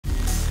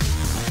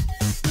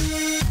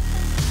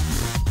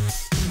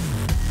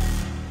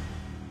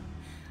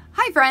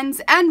Hi friends,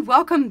 and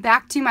welcome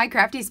back to my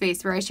crafty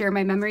space where I share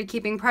my memory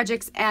keeping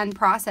projects and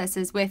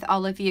processes with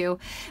all of you.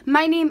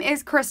 My name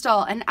is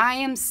Crystal and I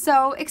am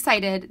so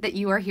excited that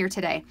you are here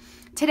today.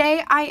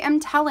 Today I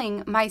am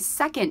telling my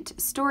second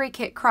Story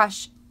Kit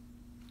Crush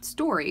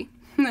story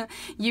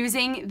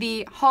using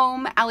the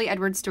Home Allie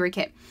Edwards Story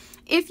Kit.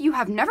 If you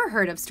have never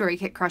heard of Story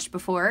Kit Crush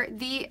before,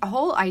 the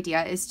whole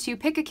idea is to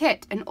pick a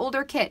kit, an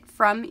older kit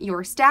from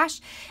your stash,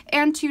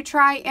 and to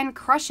try and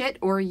crush it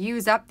or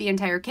use up the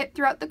entire kit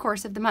throughout the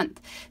course of the month.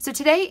 So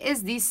today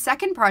is the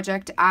second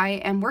project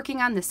I am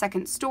working on, the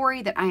second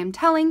story that I am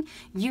telling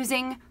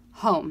using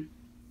Home.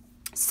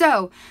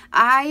 So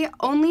I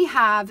only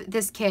have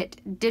this kit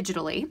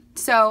digitally,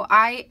 so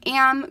I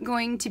am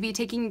going to be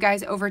taking you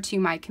guys over to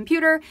my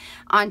computer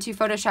onto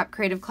Photoshop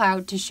Creative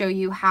Cloud to show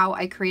you how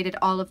I created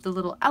all of the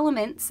little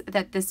elements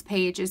that this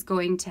page is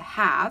going to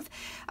have.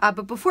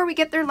 But before we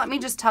get there, let me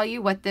just tell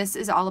you what this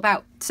is all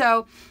about.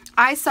 So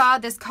I saw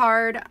this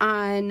card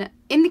in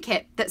the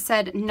kit that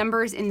said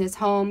numbers in this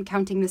home,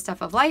 counting the stuff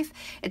of life.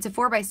 It's a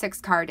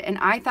 4x6 card, and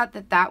I thought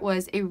that that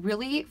was a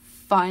really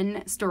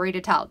fun story to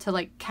tell, to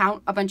like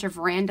count a bunch of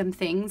random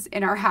things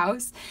in our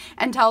house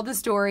and tell the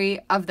story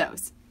of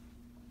those.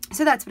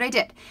 So that's what I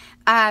did.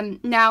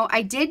 Now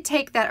I did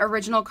take that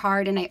original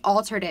card and I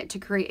altered it to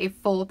create a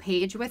full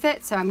page with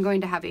it. So I'm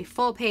going to have a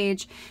full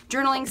page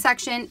journaling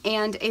section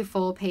and a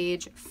full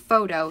page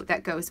photo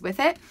that goes with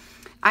it.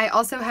 I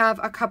also have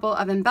a couple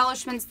of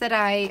embellishments that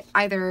I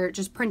either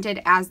just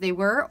printed as they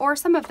were or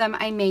some of them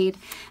I made.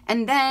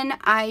 And then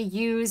I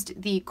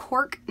used the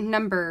cork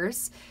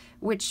numbers,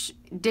 which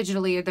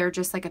digitally they're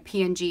just like a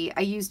PNG.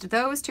 I used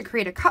those to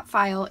create a cut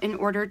file in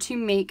order to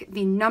make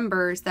the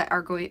numbers that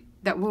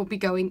will be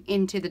going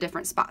into the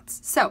different spots.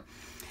 So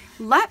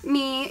let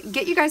me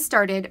get you guys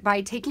started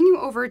by taking you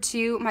over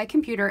to my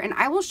computer and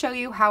I will show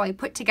you how I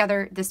put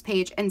together this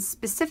page and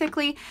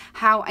specifically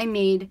how I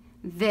made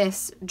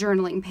this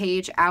journaling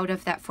page out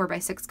of that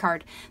 4x6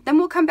 card. Then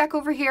we'll come back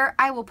over here.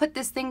 I will put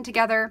this thing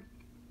together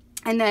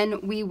and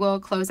then we will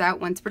close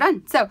out once we're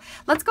done. So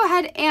let's go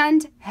ahead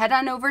and head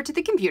on over to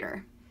the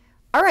computer.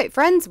 All right,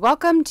 friends,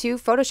 welcome to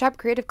Photoshop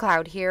Creative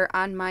Cloud here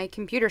on my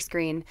computer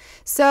screen.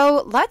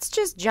 So let's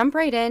just jump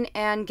right in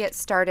and get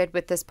started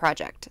with this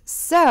project.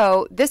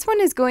 So this one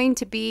is going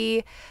to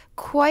be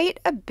quite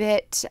a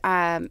bit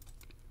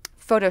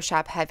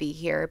Photoshop heavy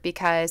here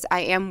because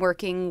I am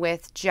working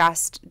with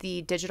just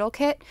the digital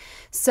kit.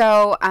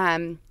 So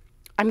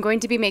I'm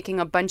going to be making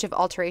a bunch of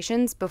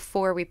alterations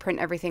before we print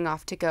everything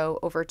off to go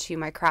over to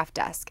my craft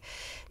desk.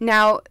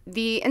 Now,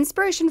 the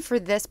inspiration for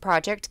this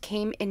project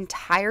came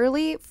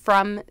entirely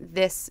from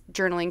this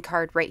journaling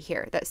card right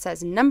here that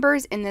says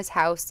numbers in this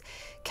house,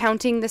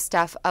 counting the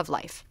stuff of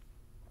life.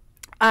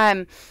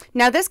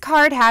 Now this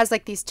card has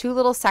like these two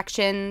little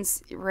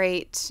sections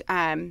right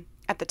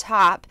at the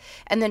top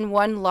and then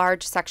one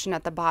large section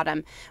at the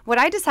bottom. What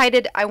I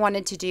decided I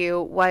wanted to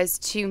do was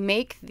to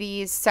make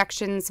these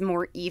sections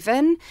more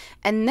even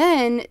and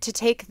then to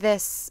take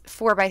this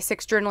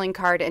 4x6 journaling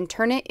card and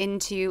turn it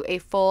into a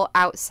full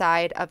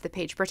outside of the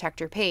page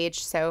protector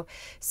page, so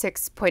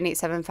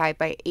 6.875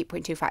 by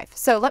 8.25.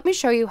 So let me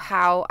show you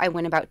how I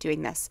went about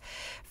doing this.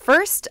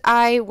 First,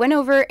 I went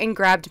over and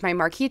grabbed my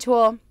marquee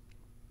tool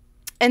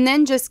and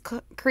then just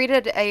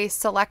created a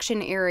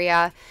selection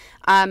area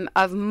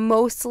of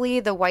mostly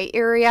the white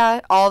area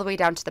all the way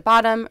down to the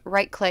bottom,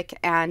 right click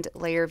and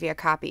layer via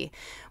copy.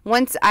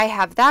 Once I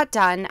have that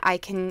done, I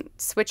can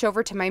switch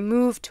over to my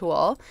move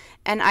tool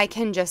and I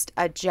can just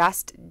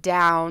adjust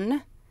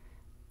down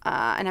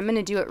and I'm going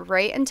to do it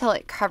right until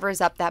it covers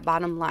up that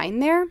bottom line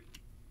there.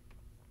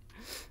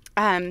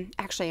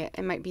 Actually,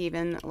 it might be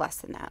even less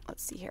than that.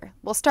 Let's see here.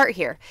 We'll start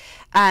here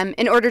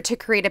in order to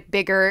create a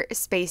bigger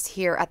space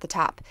here at the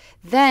top.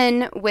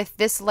 Then with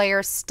this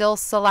layer still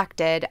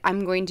selected,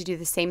 I'm going to do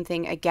the same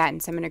thing again.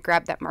 So I'm going to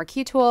grab that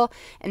marquee tool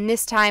and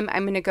this time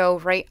I'm going to go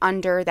right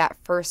under that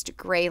first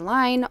gray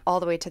line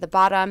all the way to the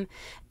bottom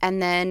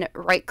and then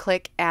right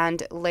click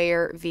and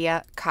layer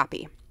via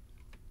copy.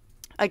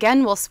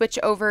 Again, we'll switch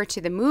over to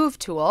the move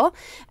tool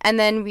and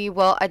then we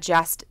will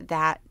adjust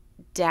that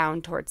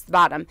down towards the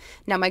bottom.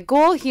 Now my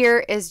goal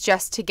here is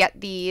just to get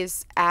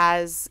these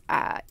as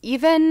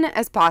even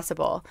as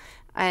possible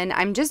and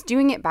I'm just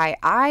doing it by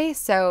eye,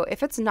 so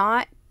if it's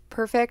not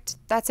perfect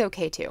that's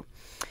okay too.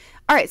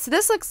 Alright, so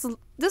this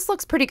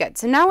looks pretty good.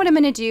 So now what I'm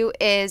going to do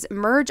is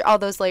merge all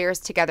those layers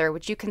together,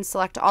 which you can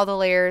select all the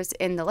layers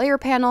in the layer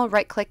panel,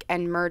 right click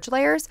and merge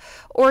layers,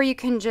 or you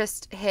can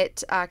just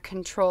hit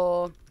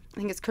Control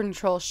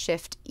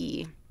Shift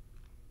E.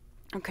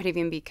 It could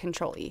even be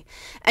Control E.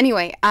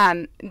 Anyway,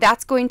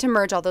 that's going to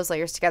merge all those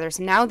layers together.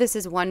 So now this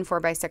is one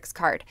 4x6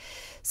 card.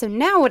 So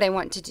now what I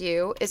want to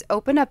do is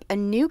open up a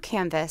new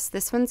canvas.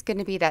 This one's going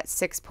to be that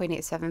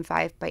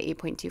 6.875 by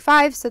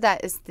 8.25. So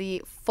that is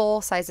the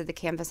full size of the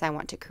canvas I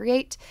want to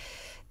create.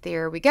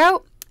 There we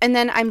go. And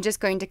then I'm just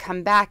going to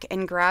come back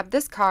and grab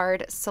this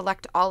card,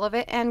 select all of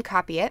it and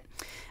copy it.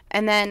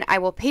 And then I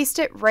will paste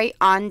it right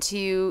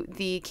onto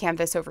the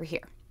canvas over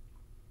here.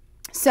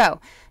 So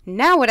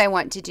now what I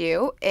want to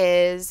do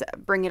is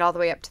bring it all the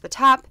way up to the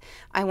top.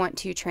 I want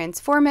to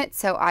transform it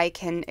so I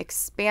can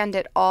expand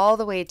it all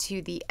the way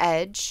to the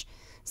edge.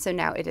 So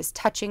now it is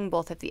touching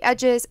both of the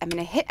edges. I'm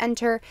going to hit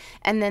enter,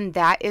 and then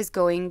that is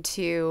going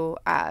to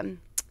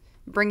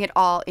bring it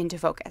all into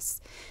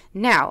focus.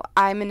 Now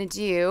I'm going to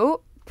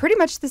do pretty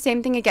much the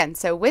same thing again.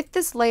 So with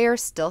this layer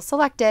still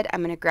selected,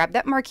 I'm going to grab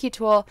that marquee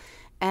tool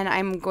and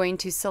I'm going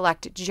to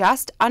select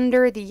just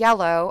under the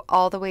yellow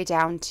all the way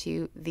down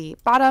to the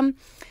bottom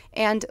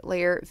and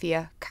layer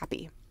via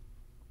copy.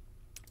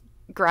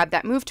 Grab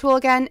that move tool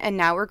again, and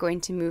now we're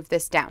going to move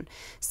this down.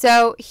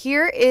 So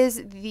here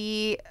is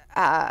the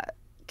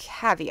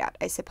caveat,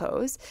 I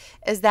suppose,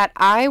 is that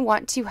I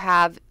want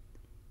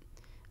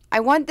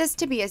this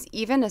to be as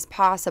even as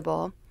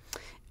possible.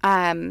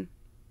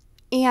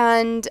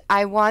 And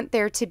I want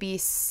there to be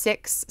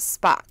 6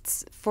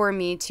 spots for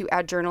me to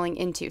add journaling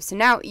into. So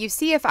now you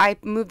see if I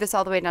move this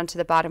all the way down to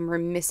the bottom, we're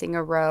missing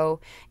a row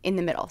in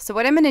the middle. So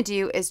what I'm going to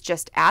do is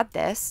just add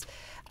this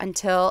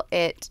until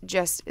it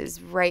just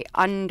is right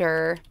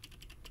under,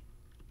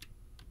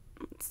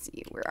 let's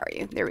see, where are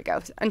you? There we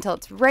go. Until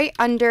it's right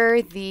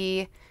under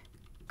the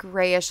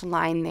grayish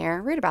line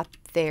there. Right about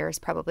there is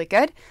probably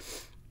good.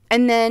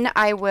 And then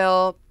I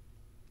will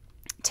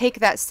take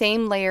that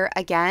same layer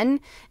again,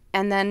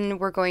 and then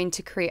we're going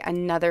to create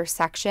another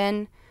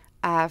section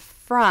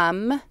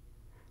from,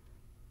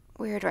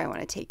 where do I want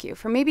to take you?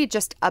 From maybe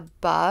just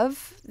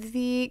above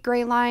the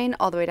gray line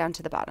all the way down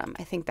to the bottom.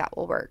 I think that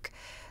will work.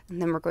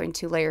 And then we're going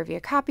to layer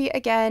via copy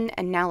again.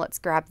 And now let's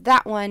grab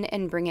that one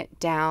and bring it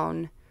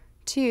down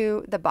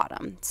to the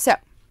bottom. So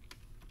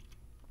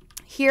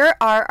here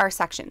are our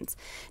sections.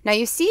 Now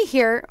you see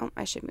here, oh,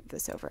 I should move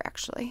this over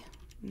actually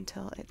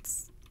until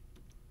it's,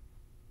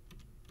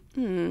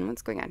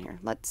 what's going on here?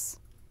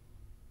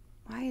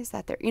 Why is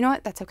that there? You know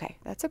what? That's okay.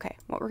 That's okay.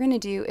 What we're going to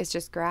do is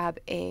just grab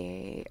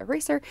a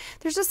eraser.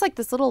 There's just like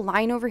this little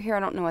line over here. I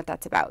don't know what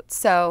that's about.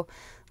 So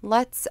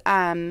let's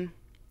pop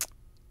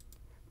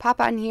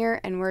on here,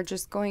 and we're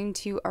just going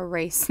to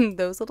erase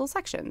those little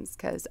sections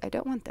because I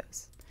don't want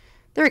those.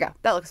 There we go.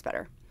 That looks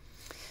better.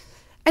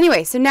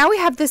 Anyway, so now we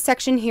have this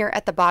section here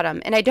at the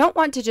bottom, and I don't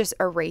want to just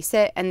erase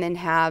it and then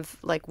have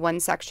like one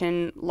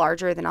section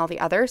larger than all the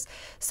others.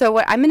 So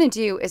what I'm going to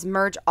do is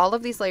merge all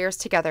of these layers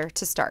together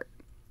to start.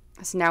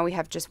 So now we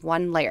have just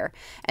one layer.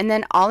 And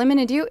then all I'm going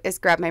to do is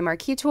grab my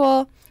marquee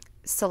tool,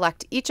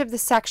 select each of the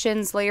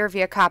sections, layer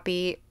via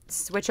copy,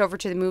 switch over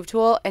to the move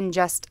tool, and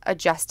just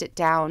adjust it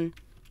down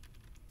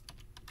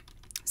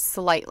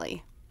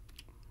slightly.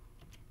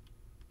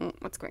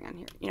 What's going on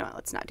here? You know what?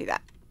 Let's not do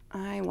that.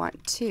 I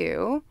want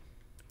to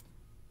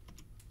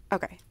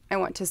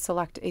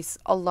select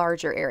a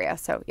larger area.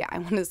 So yeah, I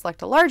want to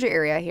select a larger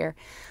area here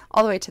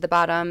all the way to the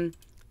bottom.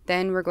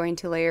 Then we're going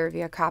to layer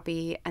via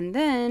copy, and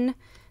then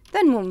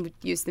we'll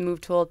use the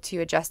move tool to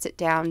adjust it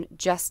down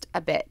just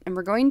a bit. And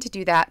we're going to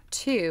do that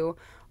to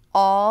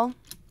all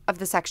of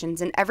the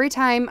sections. And every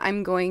time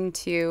I'm going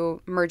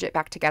to merge it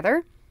back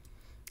together.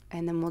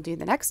 And then we'll do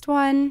the next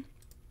one.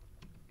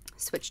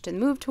 Switch to the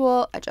move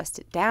tool, adjust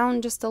it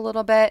down just a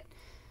little bit.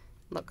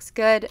 Looks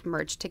good.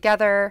 Merge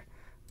together.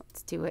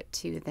 Let's do it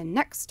to the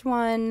next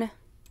one.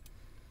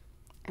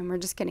 And we're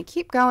just going to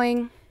keep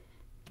going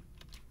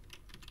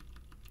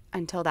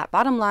until that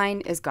bottom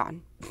line is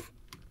gone.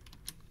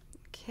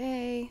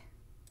 Okay,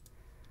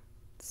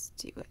 let's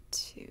do it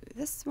to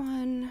this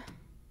one.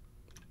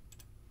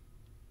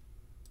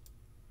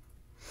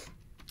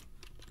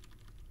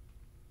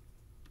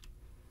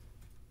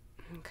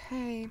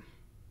 Okay,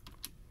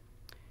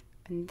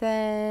 and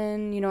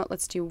then, you know what,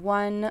 let's do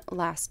one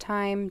last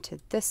time to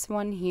this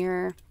one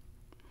here.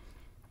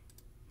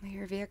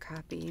 Layer via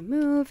copy,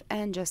 move,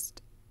 and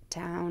just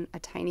down a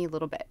tiny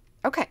little bit.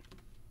 Okay.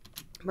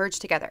 Merge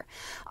together.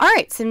 All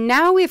right, so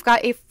now we've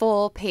got a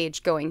full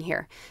page going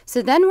here.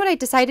 So then what I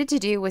decided to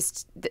do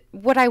was,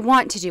 what I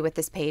want to do with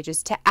this page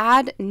is to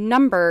add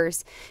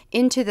numbers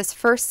into this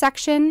first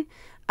section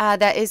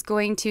that is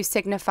going to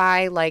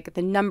signify like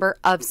the number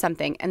of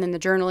something, and then the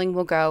journaling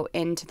will go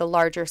into the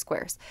larger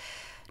squares.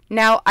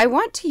 Now I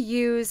want to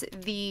use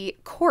the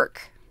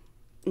cork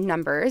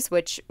numbers,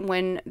 which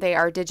when they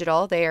are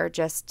digital, they are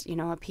just, you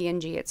know, a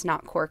PNG. It's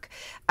not cork.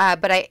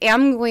 But I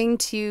am going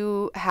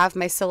to have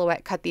my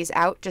Silhouette cut these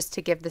out just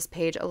to give this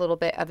page a little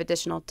bit of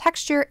additional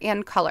texture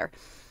and color.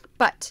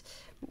 But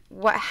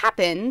what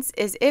happens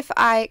is if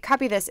I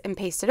copy this and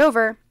paste it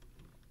over,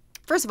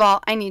 first of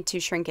all, I need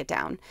to shrink it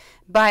down.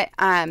 But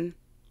I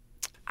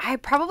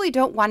probably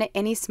don't want it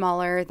any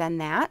smaller than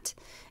that.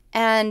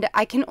 And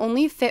I can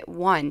only fit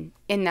one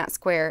in that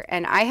square.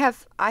 And I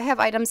have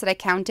items that I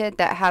counted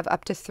that have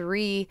up to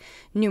 3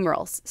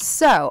 numerals.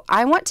 So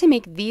I want to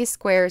make these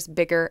squares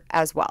bigger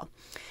as well.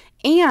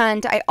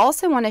 And I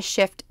also want to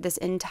shift this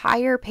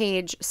entire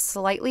page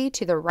slightly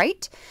to the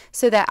right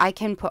so that I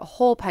can put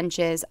hole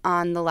punches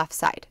on the left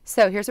side.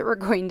 So here's what we're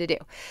going to do.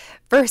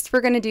 First,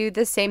 we're going to do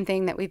the same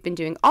thing that we've been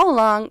doing all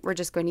along. We're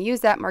just going to use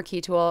that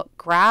marquee tool,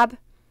 grab,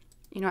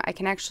 I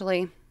can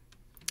actually,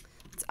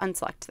 let's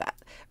unselect that.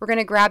 We're going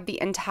to grab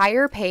the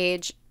entire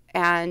page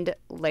and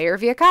layer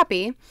via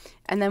copy,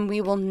 and then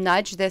we will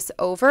nudge this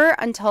over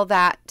until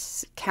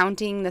that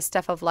counting the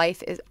stuff of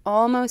life is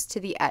almost to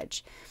the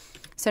edge.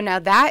 So now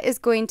that is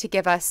going to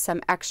give us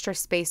some extra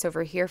space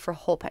over here for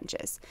hole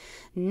punches.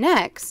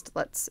 Next,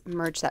 let's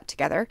merge that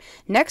together.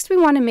 Next, we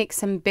want to make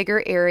some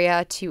bigger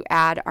area to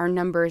add our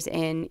numbers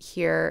in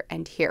here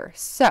and here.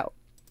 So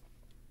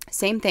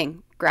same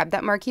thing, grab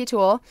that marquee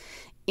tool,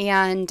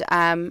 and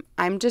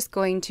I'm just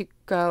going to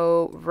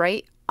go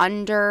right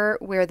under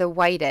where the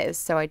white is.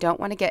 So I don't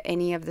want to get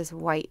any of this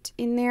white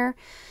in there,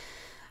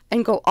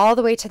 and go all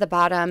the way to the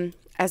bottom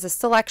as a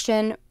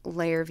selection,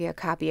 layer via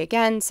copy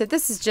again. So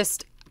this is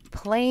just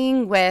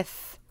playing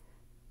with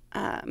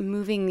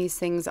moving these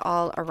things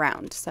all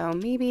around. So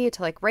maybe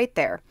to like right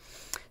there.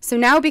 So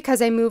now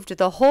because I moved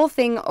the whole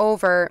thing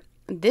over,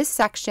 this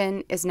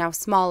section is now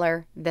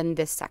smaller than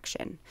this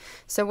section.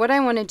 So what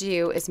I want to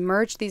do is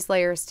merge these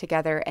layers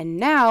together, and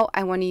now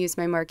I want to use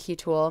my marquee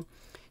tool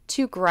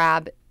to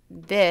grab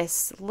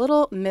this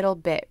little middle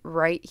bit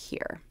right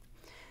here.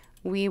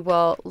 We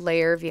will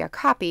layer via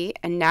copy,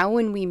 and now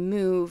when we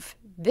move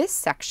this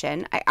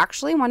section, I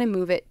actually want to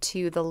move it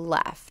to the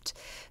left.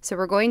 So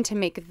we're going to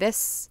make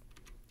this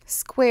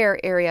square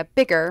area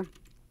bigger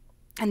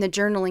and the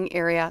journaling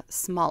area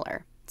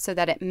smaller so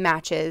that it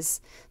matches.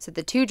 So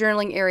the two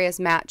journaling areas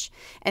match,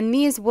 and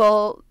these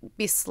will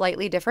be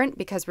slightly different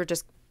because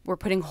we're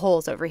putting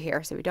holes over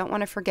here. So we don't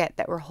want to forget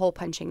that we're hole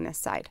punching this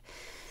side.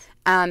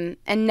 And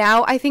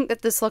now I think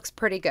that this looks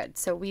pretty good.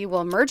 So we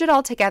will merge it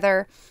all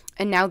together.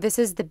 And now this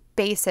is the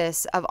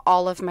basis of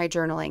all of my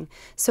journaling.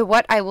 So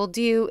what I will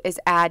do is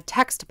add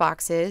text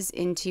boxes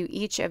into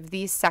each of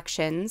these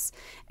sections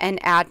and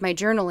add my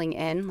journaling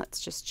in.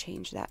 Let's just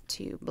change that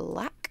to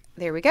black.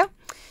 There we go.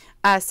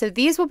 So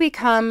these will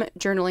become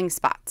journaling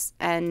spots.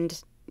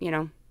 And, you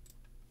know,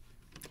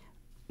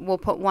 we'll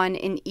put one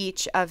in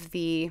each of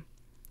the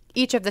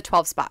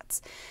 12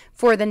 spots.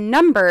 For the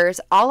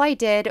numbers, all I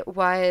did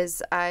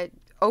was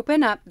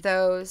open up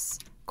those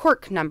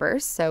cork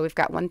numbers. So we've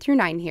got 1 through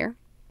 9 here.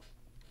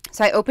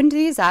 So I opened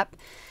these up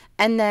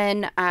and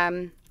then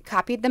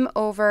copied them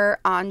over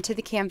onto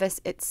the canvas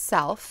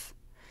itself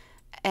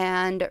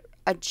and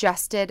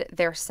adjusted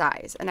their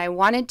size. And I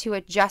wanted to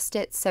adjust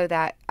it so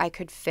that I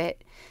could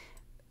fit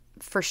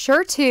for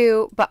sure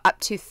 2, but up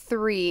to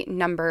 3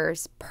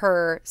 numbers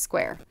per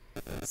square.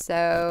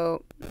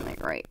 So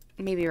like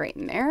maybe right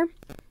in there.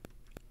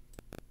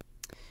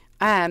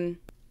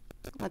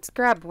 Let's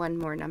grab one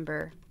more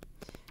number.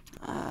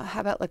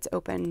 How about let's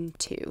open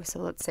 2? So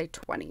let's say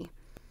 20.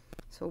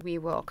 So we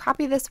will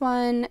copy this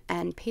one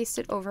and paste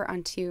it over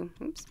onto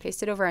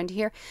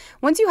here.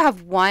 Once you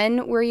have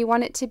one where you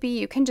want it to be,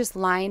 you can just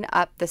line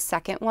up the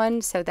second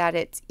one so that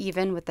it's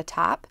even with the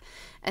top.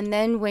 And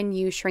then when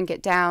you shrink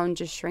it down,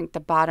 just shrink the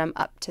bottom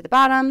up to the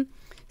bottom.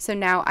 So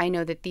now I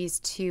know that these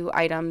 2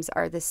 items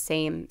are the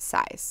same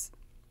size.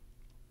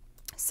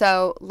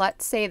 So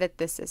let's say that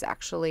this is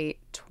actually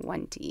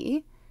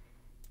 20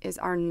 is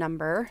our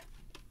number,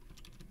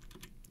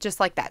 just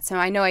like that. So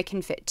I know I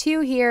can fit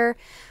 2 here.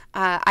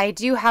 I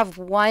do have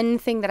one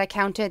thing that I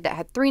counted that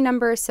had 3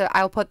 numbers, so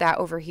I'll put that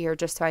over here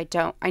just so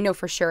I know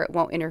for sure it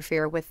won't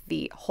interfere with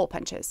the hole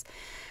punches.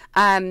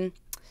 And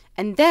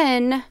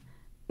then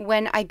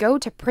when I go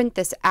to print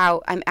this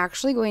out, I'm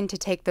actually going to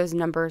take those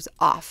numbers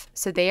off.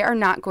 So they are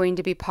not going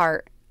to be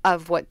part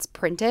of what's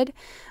printed.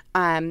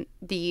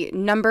 The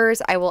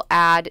numbers I will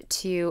add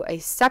to a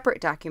separate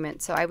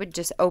document. So I would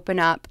just open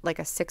up like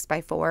a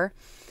 6x4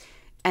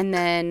 and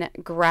then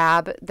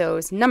grab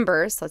those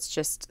numbers. Let's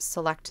just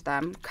select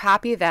them,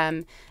 copy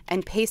them,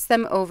 and paste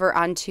them over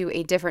onto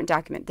a different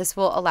document. This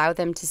will allow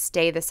them to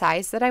stay the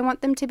size that I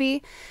want them to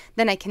be.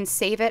 Then I can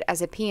save it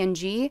as a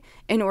PNG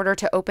in order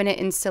to open it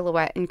in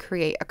Silhouette and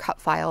create a cut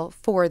file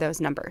for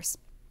those numbers.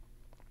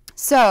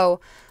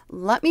 So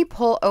let me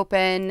pull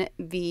open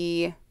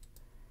the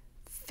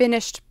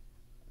finished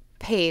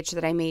page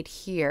that I made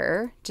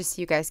here, just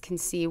so you guys can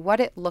see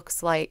what it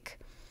looks like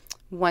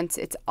once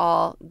it's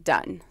all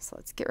done. So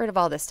let's get rid of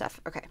all this stuff.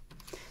 Okay,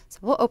 so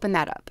we'll open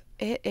that up.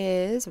 It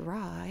is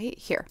right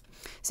here.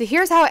 So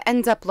here's how it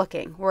ends up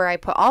looking, where I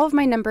put all of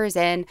my numbers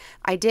in.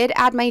 I did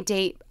add my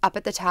date up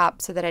at the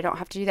top so that I don't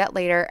have to do that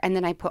later, and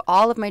then I put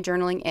all of my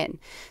journaling in.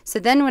 So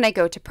then when I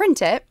go to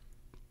print it,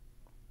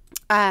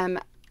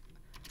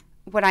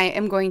 what I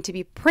am going to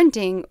be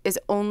printing is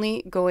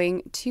only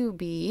going to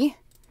be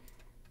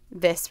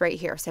this right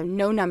here. So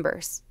no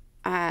numbers.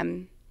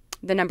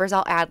 The numbers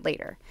I'll add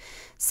later.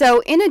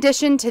 So in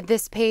addition to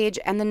this page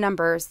and the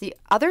numbers, the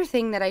other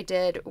thing that I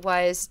did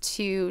was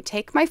to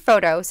take my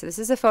photo. So this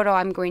is a photo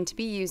I'm going to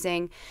be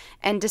using,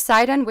 and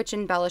decide on which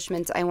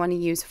embellishments I want to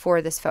use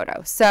for this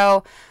photo.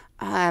 So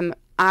I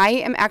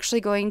am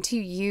actually going to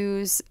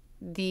use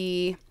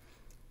the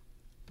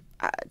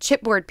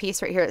chipboard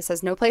piece right here that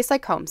says "No place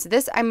like home." So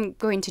this, I'm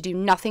going to do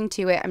nothing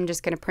to it. I'm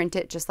just going to print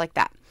it just like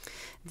that.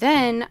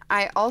 Then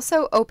I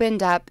also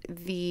opened up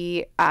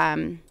the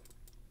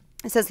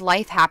it says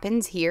 "Life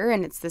Happens" here,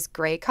 and it's this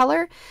gray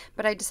color,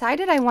 but I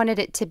decided I wanted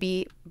it to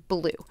be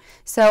blue.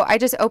 So I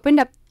just opened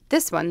up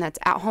this one that's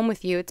At Home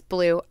With You, it's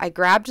blue. I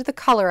grabbed the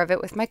color of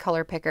it with my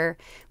color picker,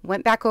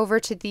 went back over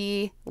to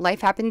the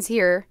Life Happens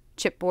Here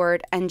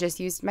chipboard and just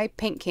used my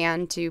paint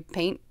can to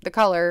paint the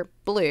color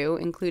blue,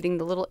 including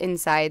the little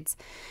insides.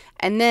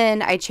 And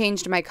then I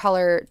changed my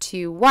color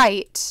to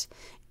white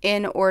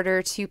in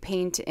order to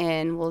paint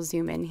in, we'll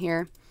zoom in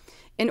here,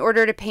 in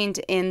order to paint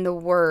in the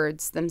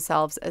words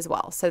themselves as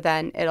well. So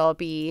then it'll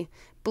be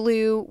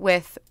blue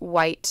with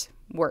white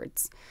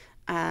words.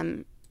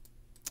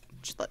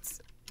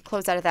 Let's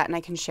close out of that and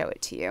I can show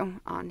it to you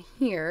on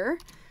here.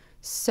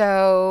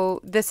 So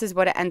this is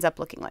what it ends up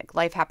looking like.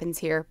 Life Happens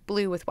Here,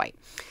 blue with white.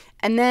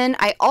 And then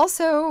I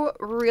also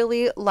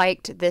really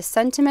liked this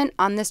sentiment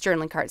on this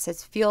journaling card. It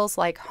says, feels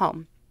like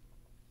home.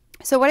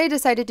 So what I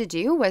decided to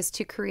do was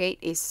to create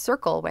a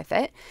circle with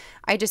it.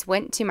 I just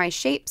went to my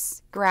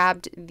shapes,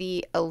 grabbed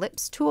the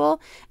ellipse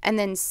tool, and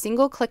then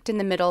single clicked in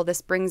the middle.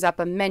 This brings up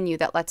a menu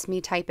that lets me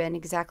type in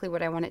exactly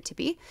what I want it to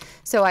be.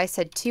 So I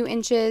said 2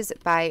 inches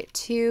by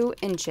 2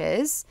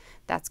 inches.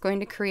 That's going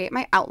to create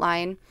my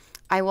outline.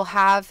 I will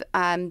have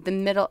the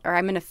middle, or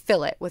I'm going to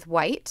fill it with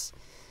white,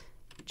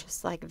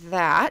 just like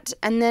that.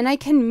 And then I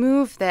can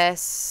move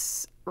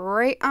this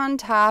right on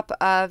top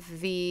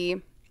of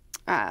the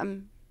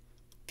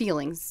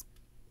feelings,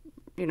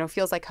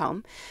 feels like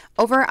home.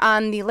 Over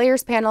on the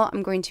layers panel,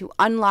 I'm going to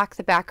unlock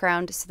the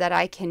background so that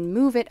I can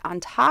move it on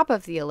top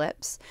of the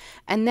ellipse.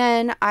 And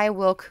then I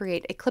will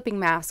create a clipping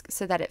mask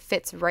so that it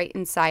fits right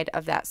inside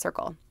of that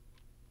circle.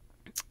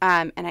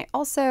 And I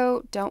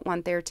also don't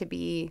want there to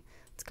be,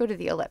 let's go to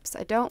the ellipse.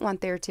 I don't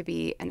want there to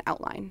be an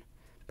outline.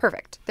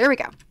 Perfect. There we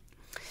go.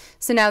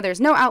 So now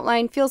there's no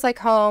outline, feels like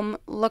home,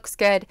 looks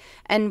good.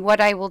 And what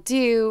I will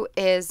do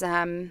is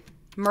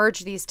merge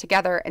these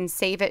together and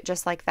save it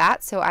just like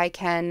that so I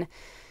can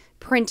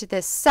print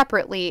this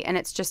separately and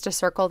it's just a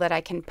circle that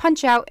I can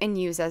punch out and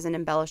use as an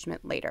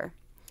embellishment later.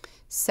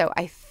 So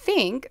I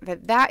think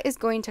that that is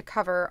going to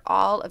cover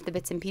all of the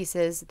bits and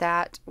pieces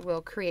that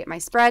will create my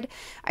spread.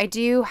 I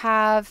do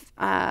have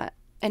an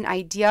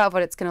idea of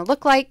what it's going to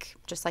look like,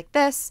 just like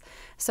this.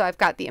 So I've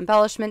got the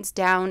embellishments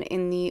down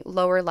in the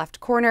lower left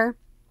corner.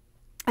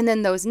 And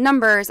then those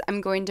numbers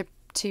I'm going to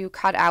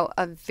cut out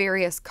of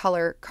various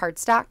color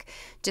cardstock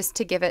just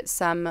to give it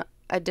some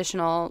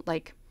additional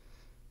like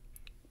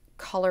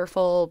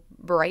colorful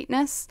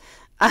brightness.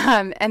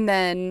 And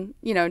then,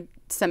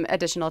 some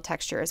additional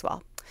texture as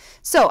well.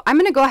 So I'm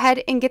going to go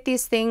ahead and get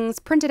these things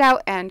printed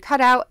out and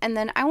cut out, and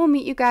then I will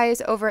meet you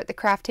guys over at the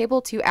craft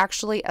table to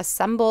actually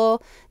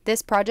assemble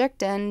this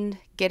project and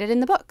get it in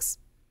the books.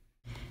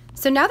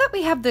 So now that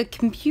we have the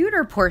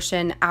computer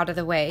portion out of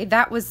the way,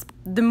 that was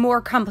the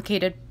more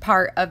complicated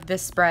part of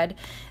this spread.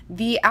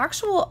 The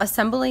actual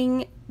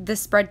assembling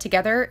this spread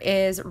together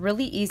is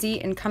really easy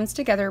and comes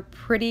together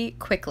pretty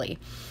quickly.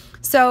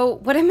 So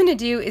what I'm going to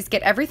do is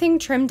get everything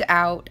trimmed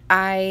out.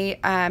 I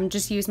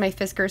just use my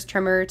Fiskars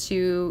trimmer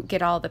to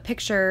get all the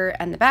picture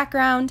and the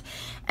background.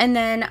 And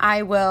then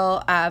I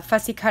will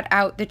fussy cut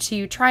out the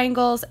 2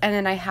 triangles. And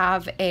then I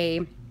have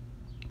a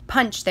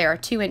punch there, a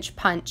 2-inch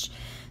punch,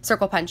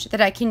 circle punch, that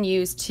I can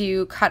use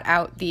to cut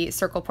out the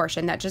circle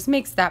portion. That just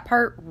makes that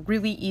part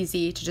really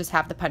easy to just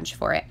have the punch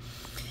for it.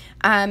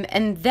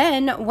 And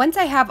then once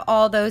I have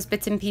all those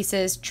bits and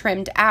pieces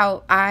trimmed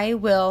out, I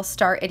will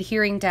start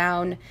adhering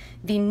down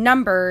the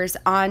numbers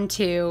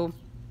onto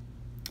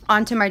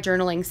my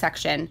journaling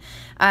section.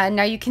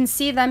 Now you can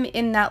see them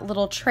in that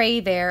little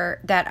tray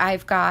there that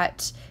I've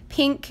got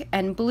pink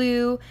and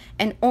blue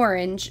and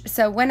orange.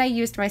 So when I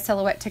used my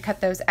silhouette to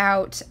cut those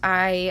out,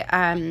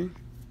 I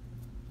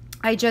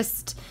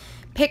just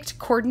picked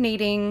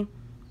coordinating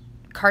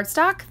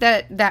cardstock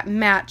that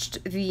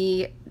matched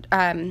the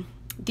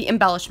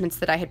embellishments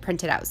that I had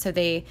printed out. So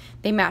they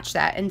match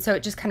that. And so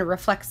it just kind of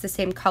reflects the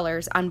same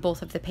colors on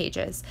both of the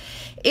pages.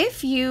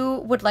 If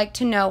you would like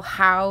to know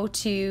how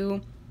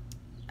to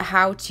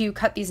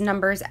cut these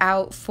numbers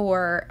out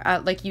for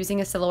like using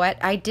a silhouette,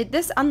 I did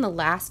this on the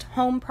last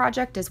home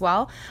project as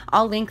well.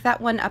 I'll link that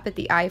one up at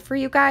the eye for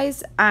you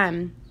guys.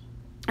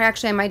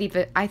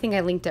 Actually, I think I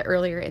linked it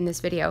earlier in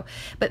this video,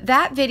 but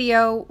that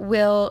video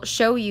will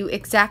show you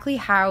exactly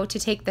how to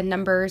take the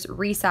numbers,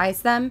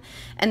 resize them,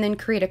 and then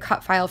create a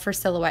cut file for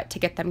silhouette to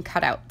get them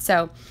cut out.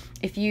 So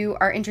if you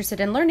are interested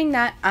in learning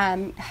that,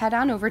 head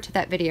on over to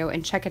that video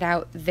and check it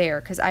out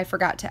there, because I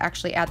forgot to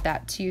actually add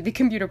that to the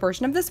computer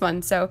portion of this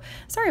one. So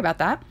sorry about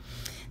that.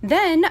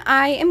 Then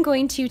I am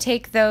going to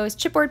take those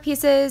chipboard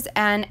pieces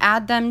and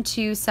add them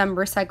to some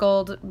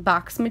recycled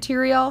box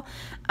material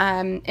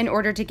in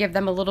order to give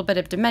them a little bit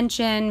of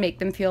dimension, make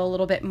them feel a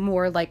little bit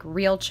more like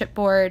real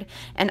chipboard,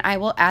 and I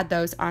will add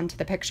those onto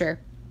the picture.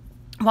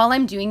 While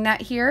I'm doing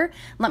that here,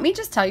 let me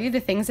just tell you the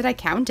things that I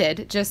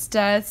counted, just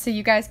so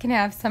you guys can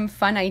have some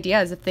fun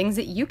ideas of things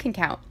that you can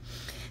count.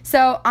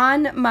 So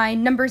on my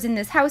numbers in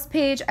this house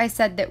page, I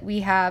said that we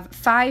have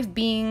 5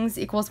 beings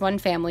equals 1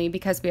 family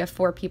because we have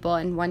 4 people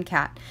and 1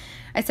 cat.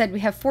 I said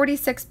we have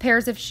 46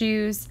 pairs of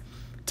shoes,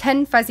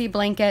 10 fuzzy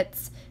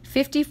blankets,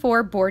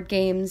 54 board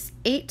games,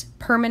 8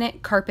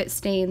 permanent carpet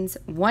stains,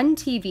 1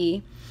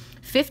 TV,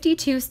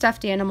 52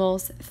 stuffed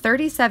animals,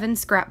 37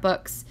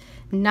 scrapbooks,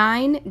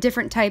 9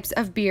 different types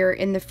of beer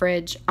in the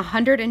fridge,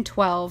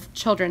 112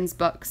 children's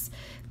books,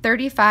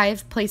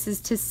 35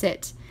 places to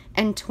sit,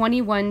 and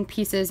 21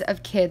 pieces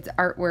of kids'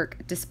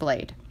 artwork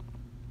displayed.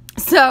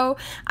 So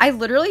I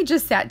literally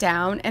just sat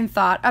down and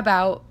thought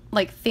about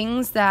like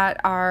things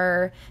that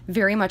are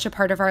very much a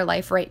part of our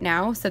life right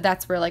now. So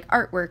that's where like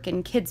artwork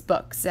and kids'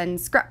 books and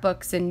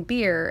scrapbooks and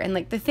beer and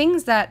like the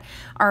things that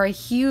are a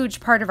huge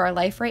part of our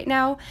life right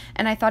now.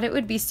 And I thought it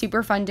would be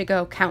super fun to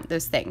go count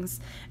those things.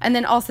 And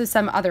then also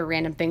some other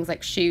random things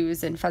like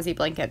shoes and fuzzy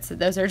blankets. So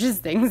those are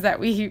just things that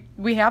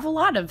we have a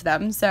lot of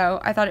them. So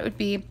I thought it would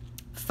be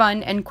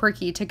fun and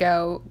quirky to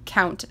go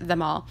count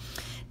them all.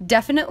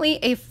 Definitely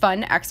a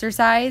fun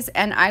exercise,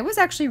 and I was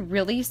actually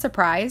really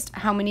surprised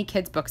how many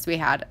kids' books we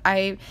had.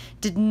 I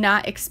did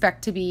not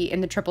expect to be in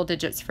the triple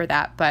digits for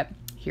that, but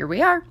here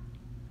we are.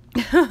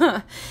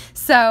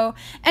 So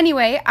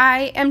anyway,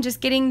 I am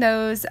just getting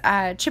those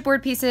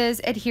chipboard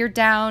pieces adhered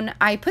down.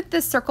 I put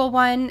this circle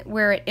one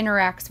where it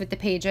interacts with the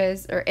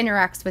pages or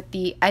interacts with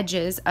the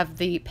edges of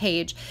the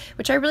page,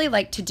 which I really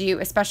like to do,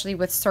 especially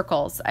with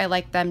circles. I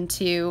like them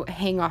to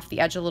hang off the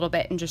edge a little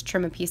bit and just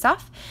trim a piece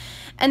off.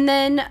 And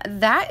then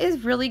that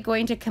is really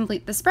going to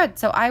complete the spread.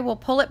 So I will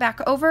pull it back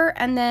over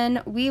and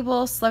then we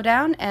will slow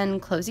down and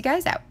close you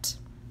guys out.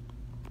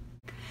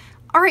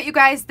 All right, you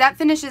guys, that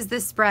finishes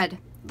this spread.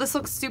 This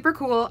looks super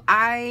cool.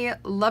 I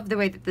love the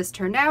way that this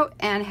turned out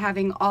and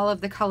having all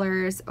of the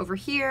colors over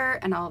here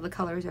and all of the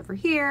colors over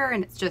here,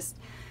 and it's just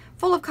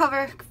full of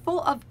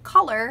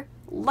color.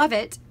 Love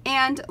it,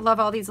 and love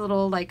all these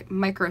little like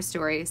micro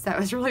stories. That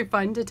was really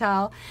fun to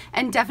tell,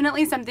 and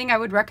definitely something I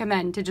would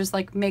recommend to just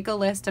like make a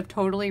list of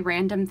totally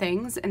random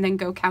things and then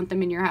go count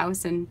them in your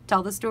house and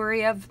tell the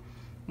story of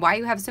why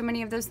you have so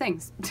many of those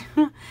things.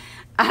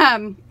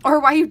 Or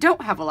why you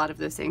don't have a lot of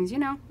those things, you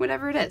know,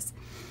 whatever it is.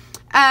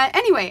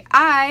 Anyway,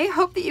 I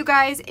hope that you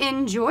guys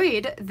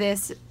enjoyed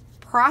this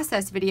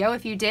process video.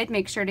 If you did,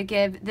 make sure to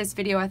give this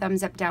video a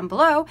thumbs up down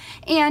below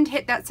and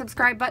hit that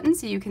subscribe button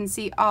so you can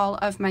see all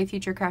of my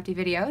future crafty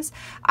videos.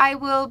 I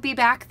will be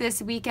back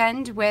this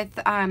weekend with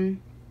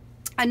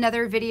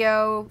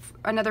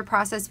another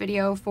process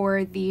video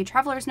for the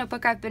Traveler's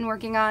Notebook I've been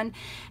working on,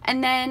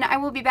 and then I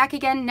will be back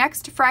again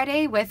next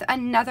Friday with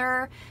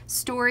another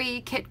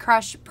story kit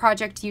crush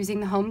project using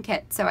the home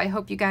kit. So I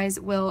hope you guys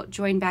will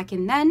join back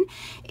in then.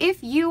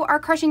 If you are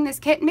crushing this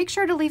kit, make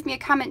sure to leave me a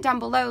comment down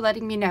below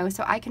letting me know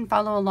so I can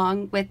follow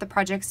along with the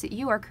projects that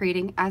you are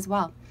creating as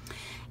well.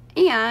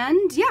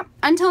 And yeah,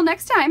 until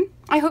next time,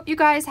 I hope you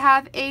guys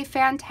have a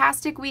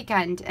fantastic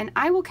weekend, and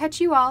I will catch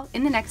you all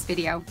in the next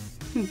video.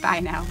 Bye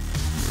now.